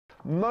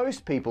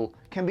most people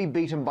can be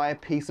beaten by a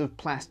piece of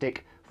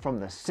plastic from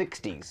the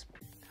 60s.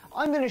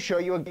 I'm going to show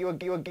you a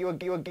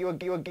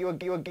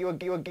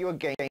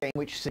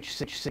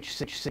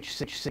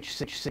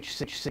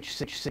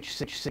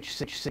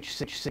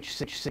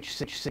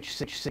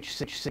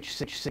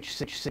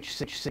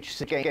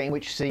game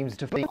which seems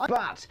to be.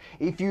 But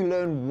if you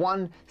learn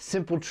one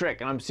simple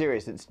trick, and I'm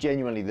serious, it's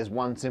genuinely this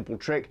one simple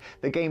trick,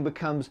 the game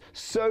becomes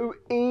so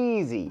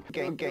easy.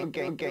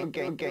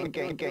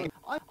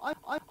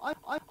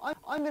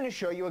 I'm going to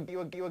show you a game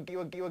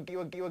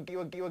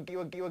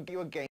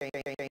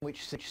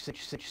which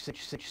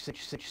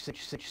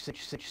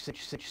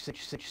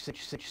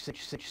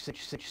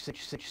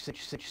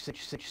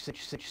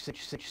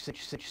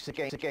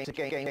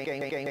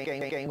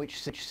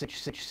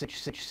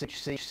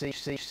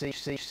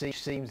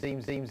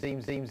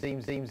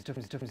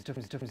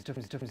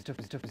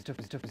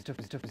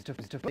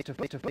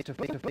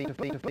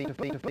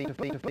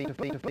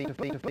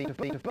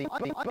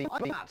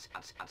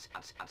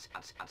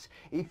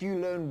if you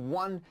learn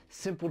one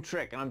simple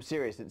trick, and I'm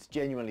serious, it's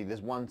genuinely this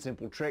one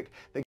simple trick,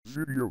 the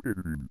video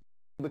editing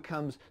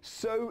becomes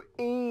so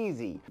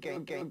easy.